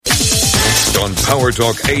Power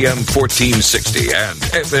Talk AM 1460 and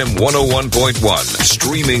FM 101.1.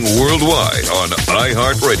 Streaming worldwide on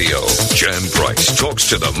iHeartRadio. Jan Price talks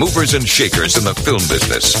to the movers and shakers in the film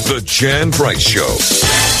business. The Jan Price Show.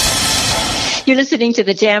 You're listening to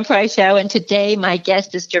The Jan Price Show, and today my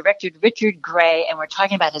guest is director Richard Gray, and we're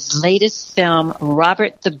talking about his latest film,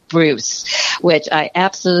 Robert the Bruce, which I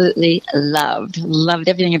absolutely loved. Loved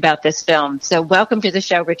everything about this film. So welcome to the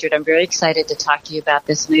show, Richard. I'm very excited to talk to you about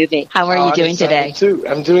this movie. How are you doing today? Too.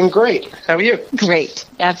 I'm doing great. How are you? Great.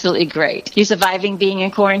 Absolutely great. You surviving being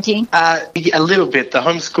in quarantine? A little bit. The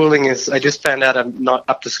homeschooling is, I just found out I'm not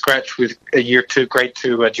up to scratch with grade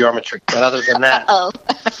 2 geometry. But other than that,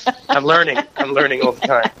 I'm learning. I'm learning all the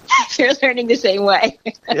time. You're learning the same way.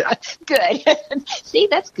 Yeah. Good. See,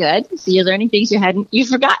 that's good. So you're learning things you've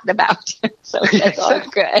forgotten about. So that's all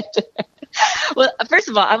good. Well, first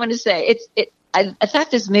of all, I want to say I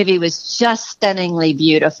thought this movie was just stunningly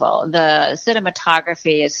beautiful. The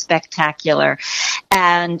cinematography is spectacular.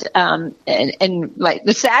 And like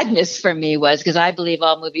the sadness for me was, because I believe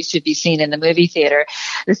all movies should be seen in the movie theater.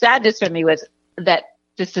 The sadness for me was that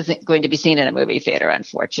this isn't going to be seen in a movie theater,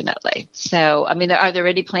 unfortunately. So, I mean, are there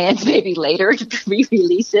any plans maybe later to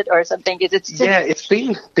re-release it or something? It's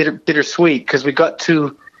been bittersweet because we got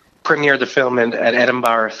to premiere the film at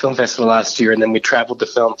Edinburgh Film Festival last year, and then we traveled the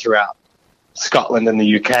film throughout Scotland and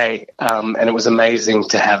the UK, and it was amazing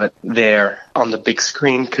to have it there on the big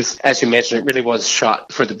screen because, as you mentioned, it really was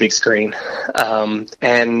shot for the big screen.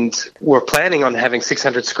 And we're planning on having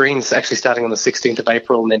 600 screens actually starting on the 16th of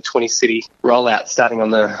April and then 20 city rollout starting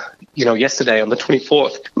on yesterday on the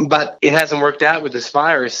 24th. But it hasn't worked out with this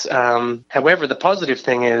virus. However, the positive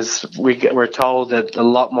thing is we're told that a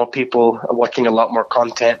lot more people are watching a lot more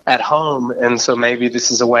content at home, and so maybe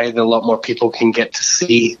this is a way that a lot more people can get to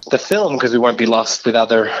see the film because we won't be lost with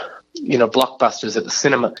other blockbusters at the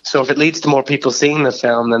cinema. So if it leads to more people seeing the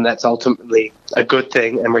film, then that's ultimately a good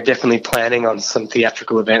thing. And we're definitely planning on some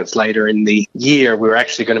theatrical events later in the year. We're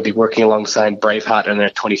actually going to be working alongside Braveheart on their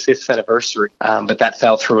 25th anniversary. But that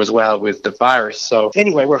fell through as well with the virus. So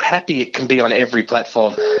anyway, we're happy it can be on every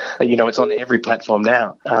platform. It's on every platform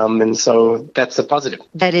now. And so that's a positive.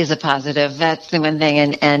 That is a positive. That's the one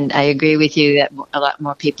thing. And I agree with you that a lot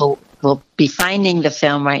more people will be finding the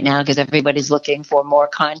film right now because everybody's looking for more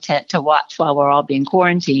content to watch while we're all being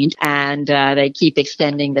quarantined, and they keep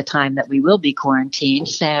extending the time that we will be quarantined.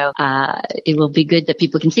 So it will be good that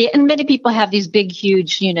people can see it. And many people have these big,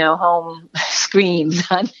 huge, home screens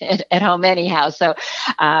at home anyhow. So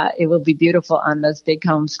it will be beautiful on those big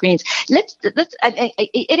home screens.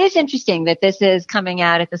 It is interesting that this is coming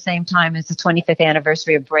out at the same time as the 25th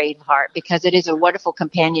anniversary of Braveheart because it is a wonderful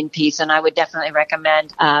companion piece, and I would definitely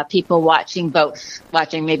recommend people watching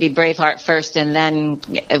maybe Braveheart first and then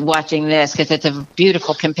watching this because it's a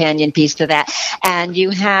beautiful companion piece to that. And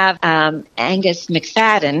you have Angus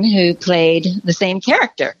McFadden, who played the same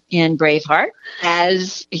character in Braveheart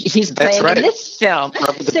as he's playing in this film.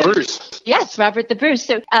 Robert the Bruce. Yes, Robert the Bruce.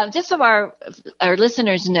 So just so our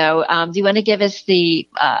listeners know, do you want to give us the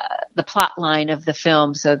plot line of the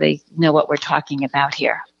film so they know what we're talking about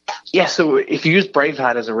here? Yeah, so if you use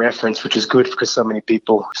Braveheart as a reference, which is good because so many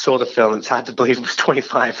people saw the film, it's hard to believe it was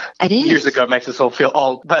 25 years ago. It makes us all feel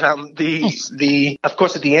old. But of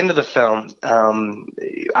course, at the end of the film,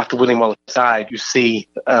 after William Wallace died, you see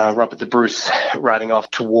Robert the Bruce riding off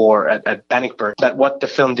to war at Bannockburn. But what the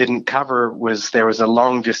film didn't cover was there was a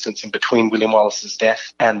long distance in between William Wallace's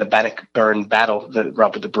death and the Bannockburn battle that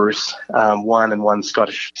Robert the Bruce won and won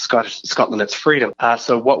Scotland its freedom.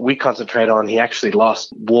 So what we concentrate on, he actually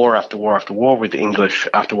lost war after war after war with the English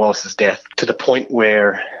after Wallace's death, to the point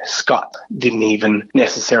where Scott didn't even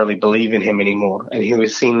necessarily believe in him anymore, and he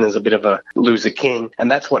was seen as a bit of a loser king. And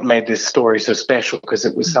that's what made this story so special, because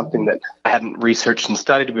it was something that I hadn't researched and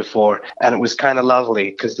studied before, and it was kind of lovely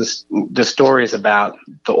because the story is about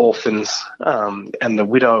the orphans and the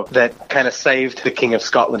widow that kind of saved the King of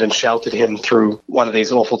Scotland and sheltered him through one of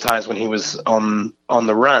these awful times when he was on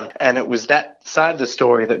the run. And it was that side of the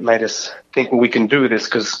story that made us think, well, we can do this,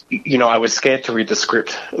 because, I was scared to read the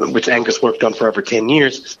script, which Angus worked on for over 10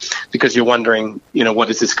 years, because you're wondering, what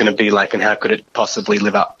is this going to be like and how could it possibly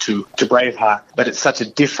live up to Braveheart? But it's such a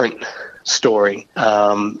different story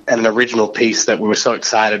and an original piece that we were so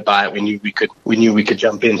excited by it. We knew we could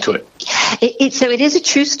jump into it. So it is a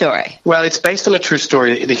true story. Well, it's based on a true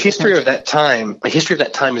story. The history of that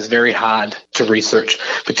time is very hard to research,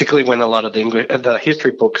 particularly when a lot of the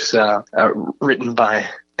history books are written by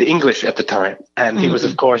the English at the time. And he was,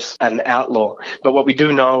 of course, an outlaw. But what we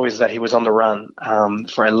do know is that he was on the run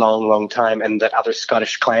for a long, long time, and that other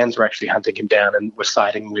Scottish clans were actually hunting him down and were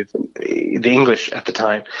siding with the English at the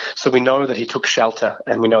time. So we know that he took shelter,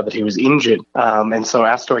 and we know that he was injured. And so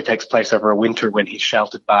our story takes place over a winter when he's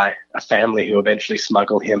sheltered by a family who eventually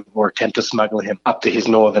smuggle him, or attempt to smuggle him, up to his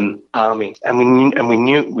northern army. And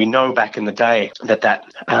we know back in the day that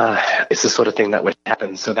is the sort of thing that would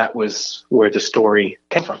happen. So that was where the story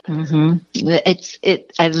came from.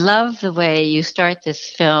 I love the way you start this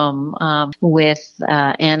film with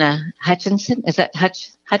Anna Hutchinson. Is that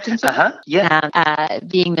Hutchinson? Yeah.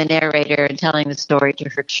 Being the narrator and telling the story to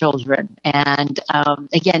her children. And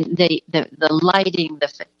again, the lighting, the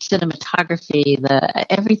cinematography,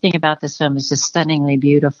 everything about this film is just stunningly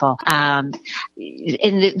beautiful. And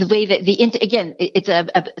the way that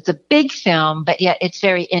it's a big film, but yet it's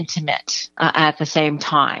very intimate at the same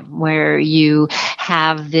time, where you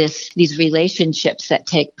have these relationships that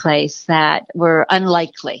take place that were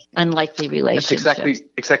unlikely relationships. That's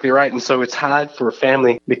exactly right. And so it's hard for a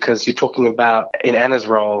family, because you're talking about, in Anna's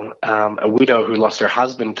role, a widow who lost her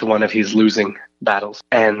husband to one of his losing battles,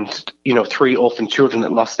 and 3 orphan children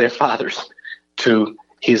that lost their fathers to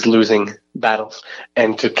his losing battles,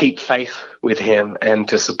 and to keep faith with him and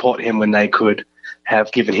to support him when they could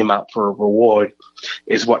have given him up for a reward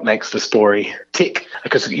is what makes the story tick.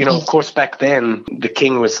 Because, of course, back then the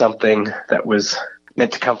king was something that was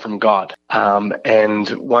meant to come from God. And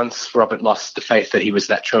once Robert lost the faith that he was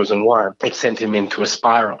that chosen one, it sent him into a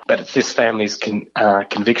spiral. But it's this family's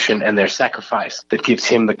conviction and their sacrifice that gives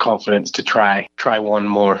him the confidence to try one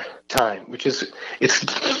more time, which is,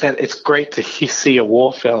 it's great to see a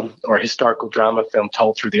war film or a historical drama film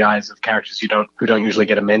told through the eyes of characters who don't usually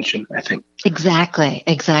get a mention, I think. Exactly.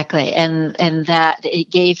 And that it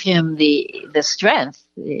gave him the strength,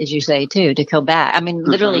 as you say, too, to go back. I mean,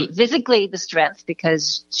 literally, physically the strength,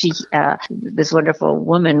 because this wonderful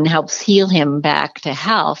woman helps heal him back to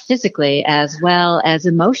health physically as well as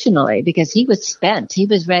emotionally, because he was spent. He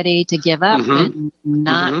was ready to give up and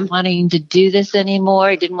not wanting to do this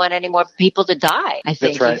anymore. He didn't want any more people to die, I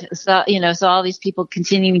think. That's right. So all these people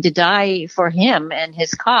continuing to die for him and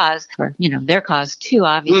his cause, or, their cause too,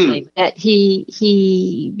 obviously, that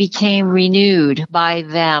he became renewed by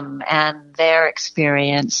them and their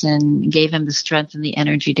experience, and gave him the strength and the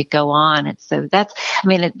energy to go on. And so that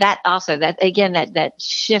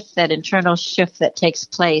shift, that internal shift that takes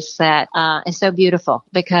place, that is so beautiful,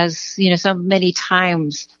 because, so many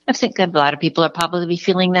times I think a lot of people are probably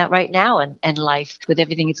feeling that right now in life, with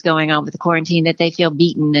everything that's going on with the quarantine, that they feel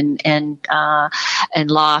beaten and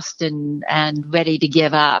lost and ready to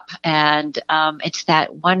give up. And it's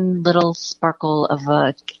that one little sparkle of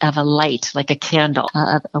a light, like a candle,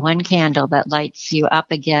 one candle that lights you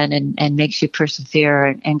up again and makes you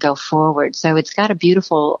persevere and go forward. So it's got a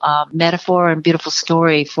beautiful metaphor and beautiful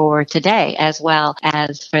story for today as well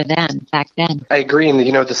as for then, back then. I agree. And,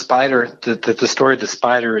 the spider, the story of the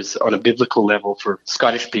spider is on a biblical level for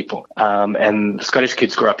Scottish people. And Scottish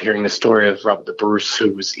kids grew up hearing the story of Robert the Bruce,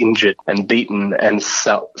 who was injured and beaten and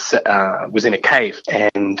was in a cave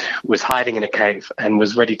and was hiding in a cave and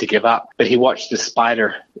was ready to give up. But he watched the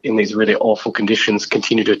spider in these really awful conditions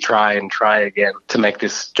continue to try again to make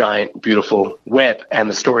this giant, beautiful web. And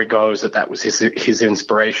the story goes that was his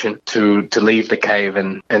inspiration to leave the cave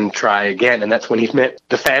and try again. And that's when he met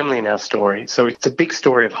the family in our story. So it's a big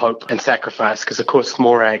story of hope and sacrifice, because, of course,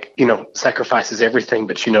 Morag, sacrifices everything,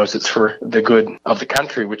 but she knows it's for the good of the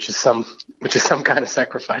country, which is some kind of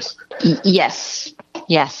sacrifice. Yes,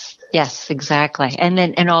 exactly.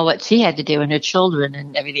 And all what she had to do and her children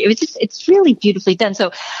and everything. It's really beautifully done.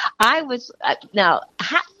 So I was, now,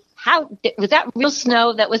 how was that real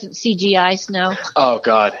snow? That wasn't CGI snow? Oh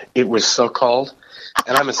God, it was so cold.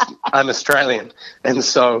 And I'm Australian. And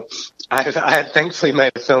so I had thankfully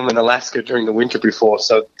made a film in Alaska during the winter before.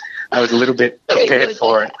 So I was a little bit prepared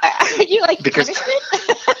for it. You because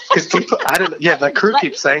people, my crew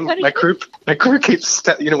keeps saying, my crew keeps,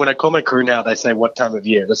 when I call my crew now, they say, what time of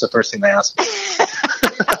year? That's the first thing they ask me.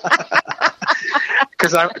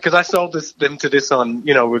 Because I sold them to this on,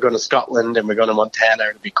 we're going to Scotland and we're going to Montana,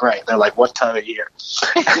 it'd be great. They're like, what time of year?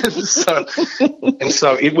 and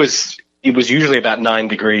so it was usually about 9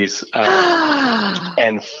 degrees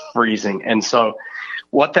and freezing. And so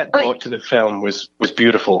what that brought to the film was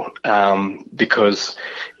beautiful, because,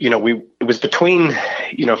 it was between,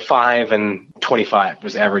 5 and 25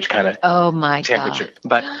 was average kind of temperature. God.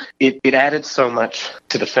 But it added so much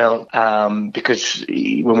to the film because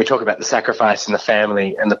when we talk about the sacrifice in the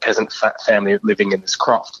family and the peasant family living in this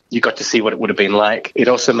croft, you got to see what it would have been like. It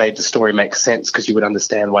also made the story make sense because you would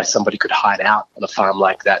understand why somebody could hide out on a farm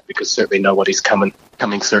like that, because certainly nobody's coming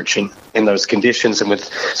searching in those conditions. And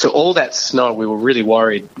so all that snow, we were really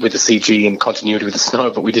worried with the CG and continuity with the snow,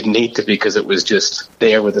 but we didn't need to because it was just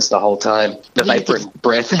there with us the whole time. The vapor and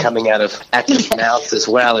breath coming out of actors' mouths as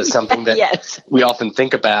well is something that we often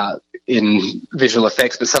think about in visual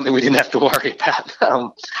effects, but something we didn't have to worry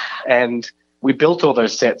about. And we built all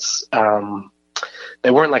those sets. They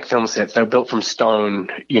weren't like film sets. They were built from stone,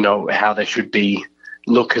 how they should be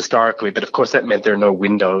look historically, but of course that meant there are no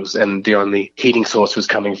windows, and the only heating source was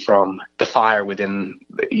coming from the fire within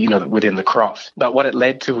the croft. But what it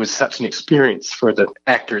led to was such an experience for the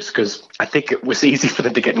actors, because I think it was easy for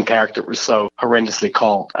them to get in character. It was so horrendously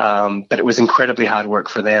cold, but it was incredibly hard work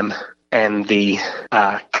for them and the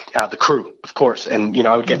crew, of course. And,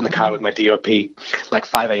 I would get in the car with my DOP like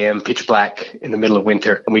 5 a.m., pitch black in the middle of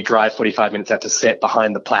winter, and we drive 45 minutes out to set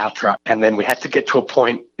behind the plow truck. And then we had to get to a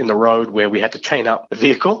point in the road where we had to chain up the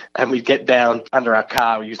vehicle, and we'd get down under our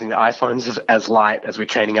car using the iPhones as light as we're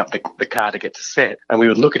chaining up the car to get to set. And we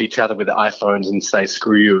would look at each other with the iPhones and say,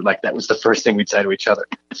 screw you. Like, that was the first thing we'd say to each other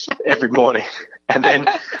every morning. And then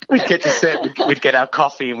we'd get to set, we'd get our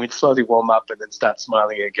coffee, and we'd slowly warm up and then start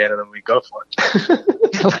smiling again, and then we'd go for it.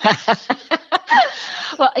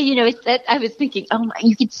 Well, I was thinking,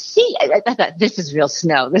 you could see, I thought, this is real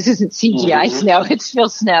snow. This isn't CGI snow. It's real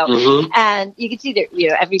snow. Mm-hmm. And you could see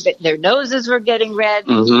their noses were getting red,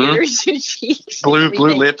 ears and cheeks. Blue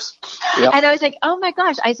lips. Yep. And I was like, oh my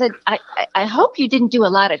gosh. I said, I hope you didn't do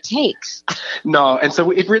a lot of takes. No. And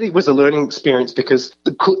so it really was a learning experience, because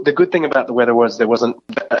the good thing about the weather was there wasn't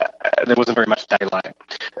very much daylight.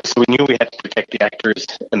 So we knew we had to protect the actors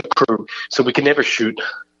and the crew. So we could never shoot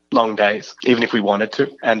long days, even if we wanted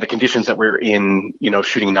to. And the conditions that we're in,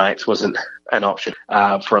 shooting nights wasn't an option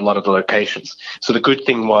for a lot of the locations. So the good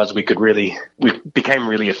thing was we became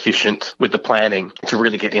really efficient with the planning to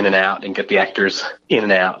really get in and out and get the actors in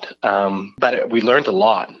and out. But we learned a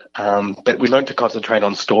lot. But we learned to concentrate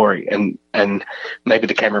on story, and maybe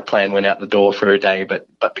the camera plan went out the door for a day, but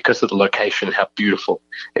because of the location and how beautiful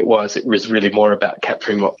it was really more about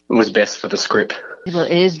capturing what was best for the script. Well,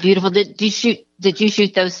 it is beautiful. Did you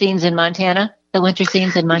shoot those scenes in Montana? The winter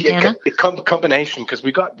scenes in Montana? Yeah, combination, because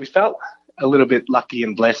we felt a little bit lucky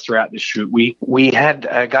and blessed throughout the shoot. We had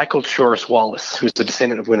a guy called Shoris Wallace, who's the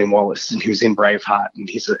descendant of William Wallace, and he was in Braveheart, and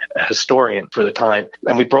he's a historian for the time.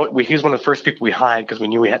 And he was one of the first people we hired, because we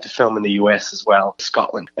knew we had to film in the US as well,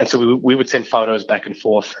 Scotland. And so we would send photos back and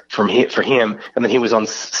forth for him, and then he was on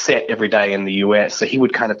set every day in the US. So he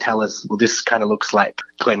would kind of tell us, well, this kind of looks like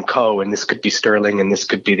Glencoe, and this could be Stirling, and this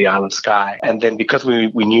could be the Isle of Skye. And then because we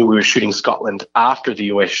knew we were shooting Scotland after the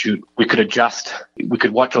US shoot, we could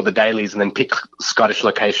watch all the dailies and then pick Scottish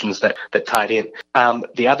locations that tied in.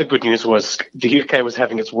 The other good news was the UK was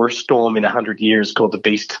having its worst storm in 100 years, called the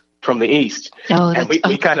Beast from the East. And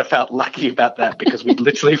we kind of felt lucky about that, because we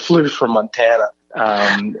literally flew from Montana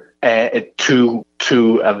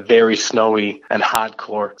to a very snowy and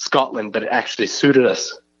hardcore Scotland, but it actually suited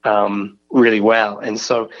us really well. And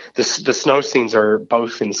so the snow scenes are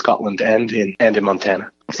both in Scotland and in Montana.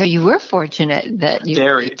 So you were fortunate that you...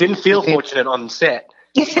 It didn't feel fortunate on set.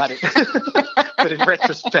 But in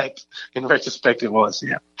retrospect, it was,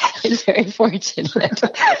 yeah. It's very fortunate.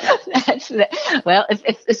 Well,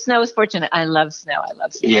 if the snow is fortunate, I love snow.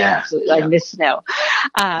 Yeah. Absolutely. I miss snow.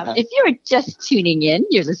 If you're just tuning in,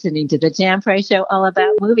 you're listening to the Jan Price Show, all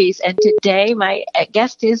about movies. And today my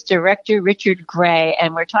guest is director Richard Gray,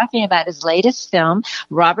 and we're talking about his latest film,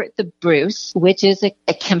 Robert the Bruce, which is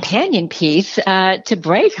a companion piece to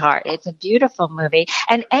Braveheart. It's a beautiful movie.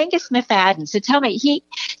 And Angus McFadden. So tell me, he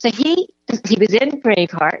was in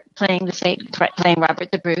Braveheart, playing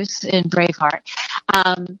Robert the Bruce in Braveheart.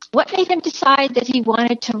 What made him decide that he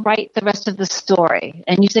wanted to write the rest of the story?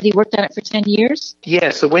 And you said he worked on it for 10 years? Yeah,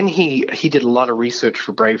 so when he did a lot of research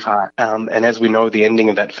for Braveheart, and as we know, the ending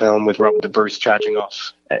of that film with Robert the Bruce charging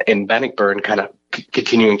off in Bannockburn, kind of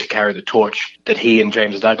continuing to carry the torch that he and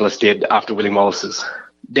James Douglas did after William Wallace's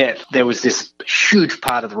death, there was this huge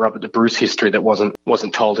part of the Robert the Bruce history that wasn't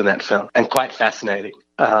told in that film, and quite fascinating.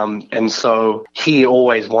 And so he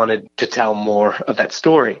always wanted to tell more of that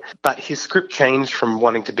story. But his script changed from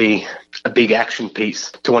wanting to be a big action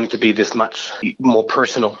piece to wanting to be this much more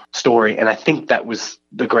personal story. And I think that was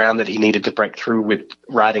the ground that he needed to break through with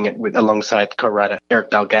writing it alongside co-writer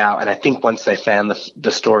Eric Dalgau. And I think once they found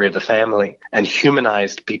the story of the family and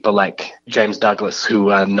humanized people like James Douglas, who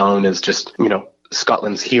are known as just,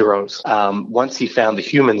 Scotland's heroes. Once he found the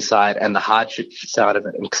human side and the hardship side of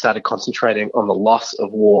it and started concentrating on the loss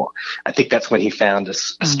of war, I think that's when he found a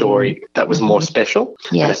story that was more special.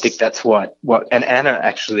 Yes. And I think that's what and Anna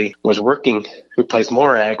actually was working, who plays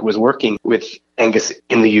Morag, was working with Angus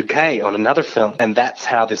in the UK on another film. And that's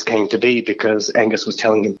how this came to be, because Angus was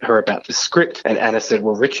telling her about the script. And Anna said,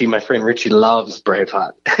 well, Richie, my friend Richie, loves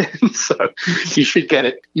Braveheart. So you should get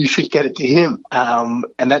it. You should get it to him.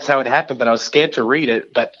 And that's how it happened. But I was scared to read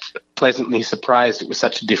it, but pleasantly surprised it was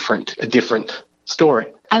such a different story.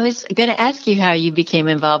 I was going to ask you how you became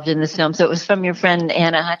involved in this film. So it was from your friend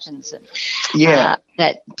Anna Hutchinson. Yeah.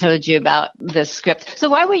 That told you about the script. So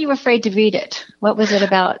why were you afraid to read it? What was it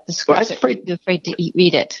about the script Well, I was that you were afraid to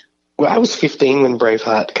read it? Well, I was 15 when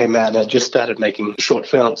Braveheart came out, and I just started making short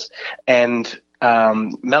films. And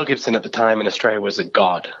Mel Gibson at the time in Australia was a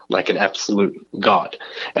god, like an absolute god.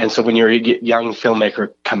 And so when you're a young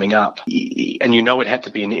filmmaker coming up, and it had to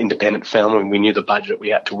be an independent film, and we knew the budget we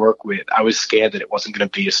had to work with, I was scared that it wasn't going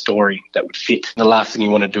to be a story that would fit. The last thing you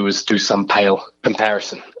want to do is do some pale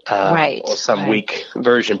comparison or some weak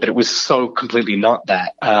version, but it was so completely not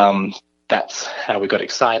that. That's how we got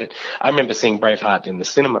excited. I remember seeing Braveheart in the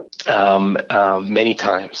cinema many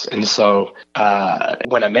times. And so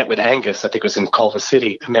when I met with Angus, I think it was in Culver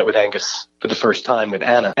City, I met with Angus for the first time with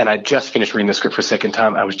Anna. And I just finished reading the script for a second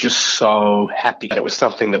time. I was just so happy that it was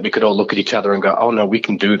something that we could all look at each other and go, oh, no, we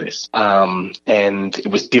can do this. And it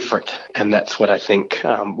was different. And that's what I think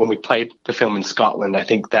when we played the film in Scotland, I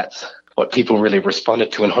think that's what people really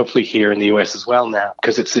responded to, and hopefully here in the US as well now,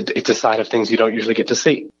 because it's a side of things you don't usually get to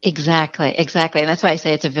see. Exactly. And that's why I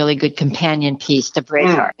say it's a really good companion piece to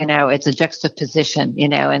Braveheart. It's a juxtaposition,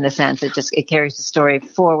 in the sense it carries the story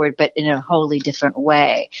forward, but in a wholly different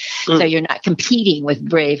way. So you're not competing with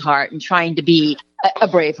Braveheart and trying to be a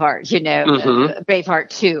Braveheart, Braveheart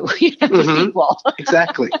 2, the sequel.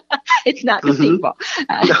 Exactly. It's not the sequel.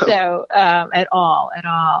 No. So, at all.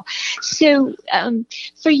 So,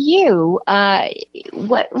 for you,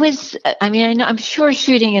 what was, I'm sure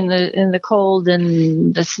shooting in the cold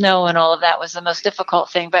and the snow and all of that was the most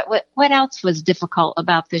difficult thing, but what else was difficult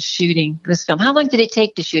about this film? How long did it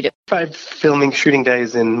take to shoot it? 5 shooting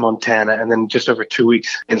days in Montana, and then just over 2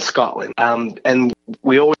 weeks in Scotland. And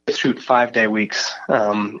we always shoot 5-day weeks.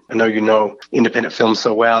 I know you know independent films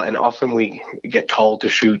so well, and often we get told to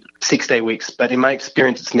shoot 6-day weeks. But in my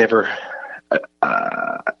experience, it's never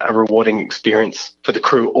a rewarding experience for the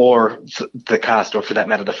crew or the cast, or for that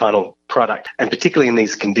matter, the final product, and particularly in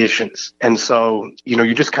these conditions. And so,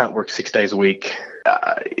 you just can't work 6 days a week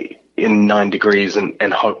in 9 degrees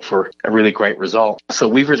and hope for a really great result. So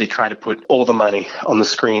we really try to put all the money on the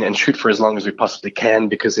screen and shoot for as long as we possibly can,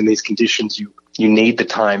 because in these conditions, you need the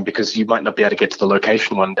time, because you might not be able to get to the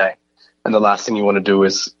location one day. And the last thing you want to do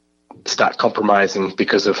is start compromising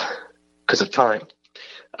because of time.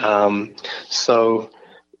 So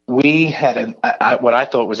we had what I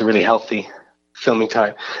thought was a really healthy filming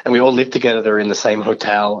time, and we all lived together in the same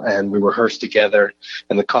hotel, and we rehearsed together,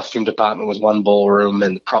 and the costume department was one ballroom,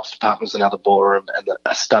 and the props department was another ballroom, and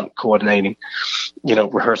the stunt coordinating,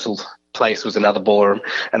 rehearsal place was another ballroom,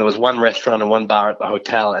 and there was one restaurant and one bar at the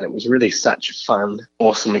hotel, and it was really such a fun,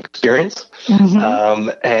 awesome experience.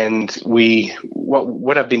 And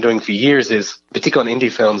what I've been doing for years is, particularly on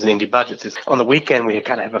indie films and indie budgets, is on the weekend we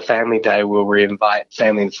kind of have a family day where we invite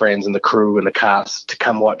family and friends and the crew and the cast to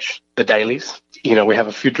come watch the dailies. We have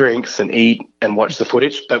a few drinks and eat and watch the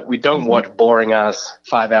footage, but we don't watch boring ass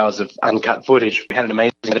 5 hours of uncut footage. We had an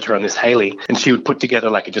amazing editor on this, Haley, and she would put together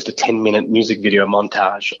just a 10-minute music video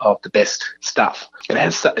montage of the best stuff. And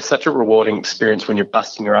it's such a rewarding experience when you're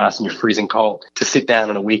busting your ass and you're freezing cold to sit down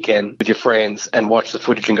on a weekend with your friends and watch the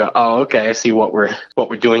footage and go, oh, okay, I see what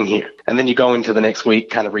we're doing here. And then you go into the next week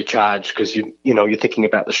kind of recharge, because you're thinking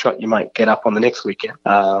about the shot you might get up on the next weekend.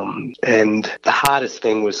 And the hardest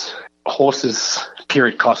thing was horses,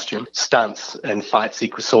 period costume, stunts, and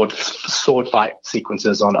sword fight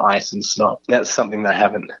sequences on ice and snow. That's something that I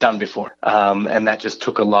haven't done before. And that just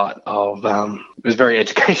took a lot of, it was very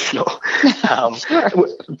educational. Sure.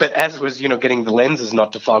 But as was, getting the lenses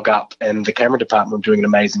not to fog up, and the camera department doing an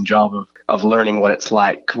amazing job of learning what it's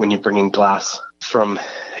like when you're bringing glass from,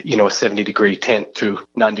 a 70-degree tent to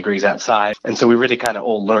 9 degrees outside. And so we really kind of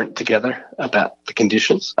all learned together about the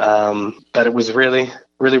conditions. But it was really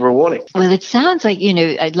rewarding. Well, it sounds like,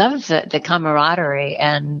 I love the camaraderie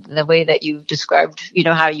and the way that you described,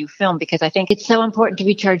 how you film, because I think it's so important to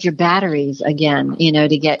recharge your batteries again,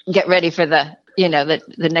 to get ready for the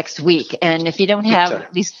next week. And if you don't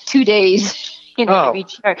have these 2 days, to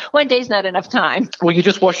recharge, 1 day's not enough time. Well, you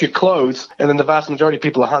just wash your clothes, and then the vast majority of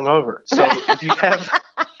people are hungover. So if you have...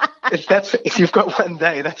 If you've got 1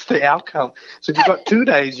 day, that's the outcome. So if you've got 2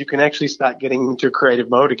 days, you can actually start getting into creative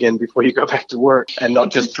mode again before you go back to work, and not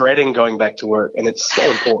just dreading going back to work. And it's so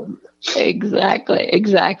important.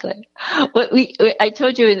 Exactly. Well, I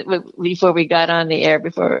told you before we got on the air,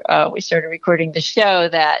 before we started recording the show,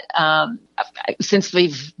 that since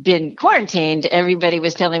we've been quarantined, everybody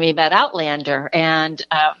was telling me about Outlander. And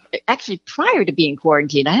actually, prior to being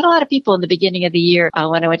quarantined, I had a lot of people in the beginning of the year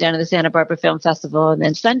when I went down to the Santa Barbara Film Festival and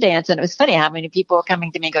then Sundance. And it was funny how many people were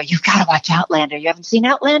coming to me and go, "You've got to watch Outlander. You haven't seen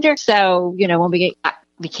Outlander?" So, when we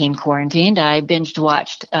became quarantined, I binged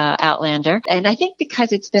watched Outlander. And I think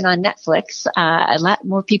because it's been on Netflix, a lot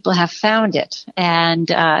more people have found it. And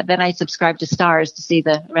then I subscribed to Stars to see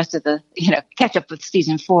the rest of the, catch up with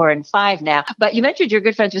season 4 and 5 now. But you mentioned you're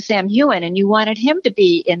good friends with Sam Heughan and you wanted him to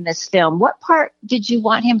be in this film. What part did you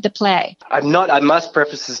want him to play? I must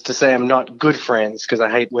preface this to say I'm not good friends, because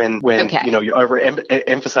I hate when you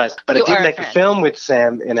overemphasize. But I did make a film with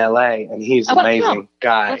Sam in LA, and he's an amazing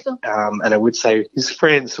guy. And I would say his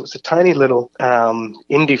friend. So it's a tiny little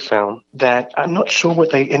indie film that I'm not sure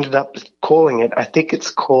what they ended up calling it. I think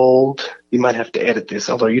it's called, you might have to edit this,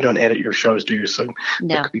 although you don't edit your shows, do you? So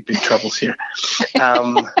there could be big troubles here.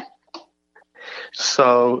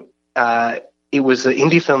 So it was an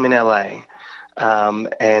indie film in LA,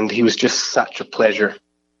 and he was just such a pleasure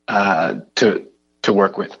to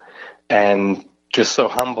work with, and just so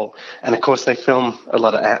humble. And of course, they film a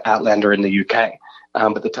lot of Outlander in the UK,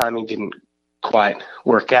 but the timing didn't quite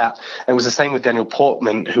work out. And it was the same with Daniel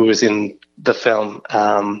Portman, who was in the film,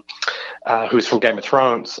 who's from Game of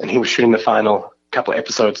Thrones, and he was shooting the final couple of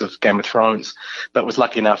episodes of Game of Thrones, but was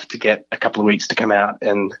lucky enough to get a couple of weeks to come out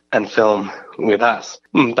and film with us.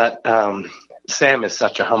 But Sam is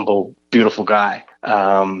such a humble, beautiful guy.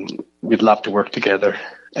 We'd love to work together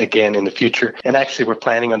again in the future. And actually, we're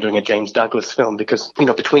planning on doing a James Douglas film, because,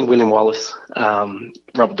 between William Wallace,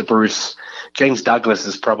 Robert the Bruce, James Douglas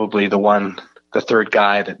is probably the third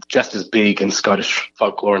guy that's just as big in Scottish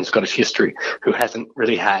folklore and Scottish history who hasn't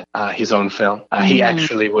really had his own film. He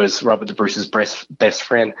actually was Robert the Bruce's best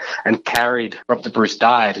friend, and Robert the Bruce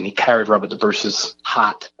died, and he carried Robert the Bruce's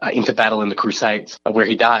heart into battle in the Crusades, where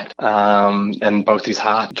he died. And both his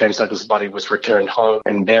heart, James Douglas' body, was returned home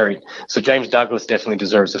and buried. So James Douglas definitely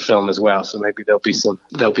deserves a film as well. So maybe there'll be some,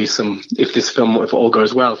 if this film, if all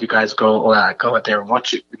goes well, if you guys go out there and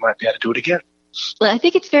watch it, we might be able to do it again. Well, I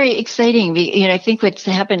think it's very exciting. I think what's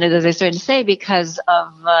happened, as I started to say, because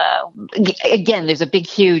of, again, there's a big,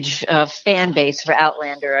 huge fan base for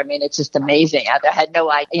Outlander. I mean, it's just amazing. I had no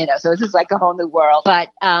idea, so this is like a whole new world.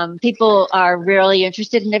 But people are really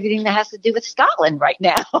interested in everything that has to do with Scotland right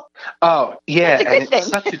now. Oh, yeah. It's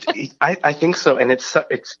a good thing. I think so. And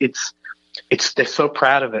they're so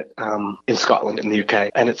proud of it in Scotland, in the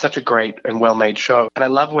UK, and it's such a great and well-made show. And I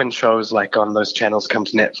love when shows like on those channels come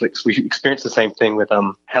to Netflix. We experienced the same thing with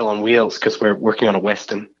Hell on Wheels, because we're working on a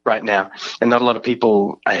Western right now, and not a lot of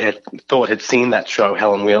people I had thought had seen that show,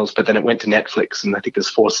 Hell on Wheels, but then it went to Netflix, and I think there's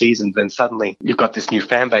 4 seasons, and suddenly you've got this new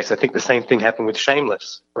fan base. I think the same thing happened with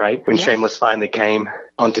Shameless, right? When Shameless finally came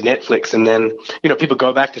onto Netflix, and then, people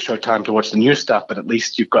go back to Showtime to watch the new stuff, but at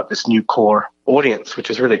least you've got this new core audience, which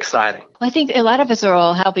is really exciting. Well, I think a lot of us are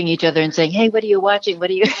all helping each other and saying, "Hey, what are you watching? What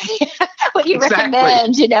do you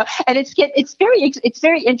recommend?" And it's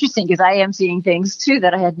very interesting, because I am seeing things too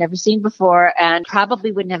that I had never seen before, and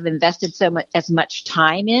probably wouldn't have invested as much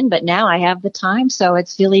time in, but now I have the time, so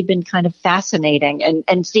it's really been kind of fascinating,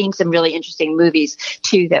 and seeing some really interesting movies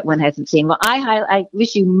too that one hasn't seen. Well, I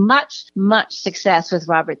wish you much success with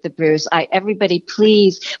Robert the Bruce. Everybody,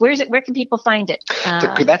 please, where is it? Where can people find it?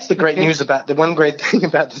 That's the great news about the one great thing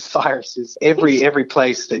about this virus is every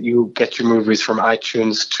place that you get your movies, from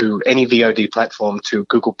iTunes to any VOD platform to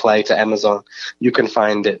Google Play to Amazon, you can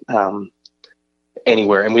find it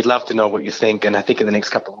anywhere. And we'd love to know what you think. And I think in the next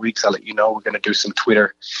couple of weeks, I'll let you know. We're going to do some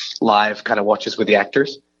Twitter live kind of watches with the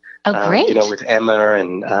actors. Oh, great. With Emma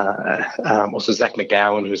and also Zach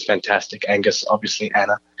McGowan, who's fantastic. Angus, obviously,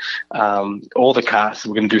 Anna. All the cast.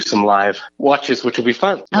 We're going to do some live watches, which will be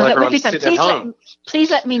fun. Oh, that would be fun.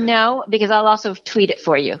 Please let me know, because I'll also tweet it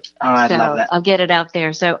for you. Oh, I'd love that. I'll get it out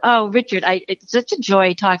there. So, Richard, it's such a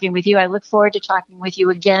joy talking with you. I look forward to talking with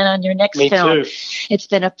you again on your next film. Me too. It's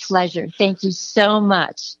been a pleasure. Thank you so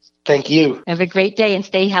much. Thank you. Have a great day and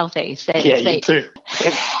stay healthy. Stay safe. You too.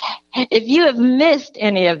 If you have missed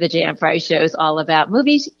any of the Jan Price shows all about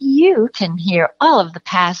movies, you can hear all of the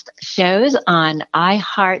past shows on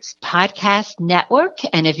iHeart's podcast network.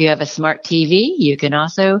 And if you have a smart TV, you can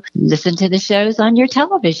also listen to the shows on your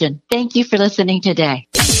television. Thank you for listening today.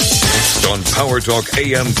 On Power Talk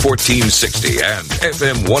AM 1460 and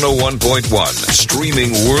FM 101.1,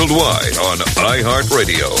 streaming worldwide on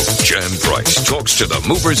iHeartRadio. Jan Price talks to the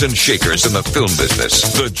movers and shakers in the film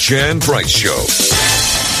business. The Jan Price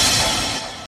Show.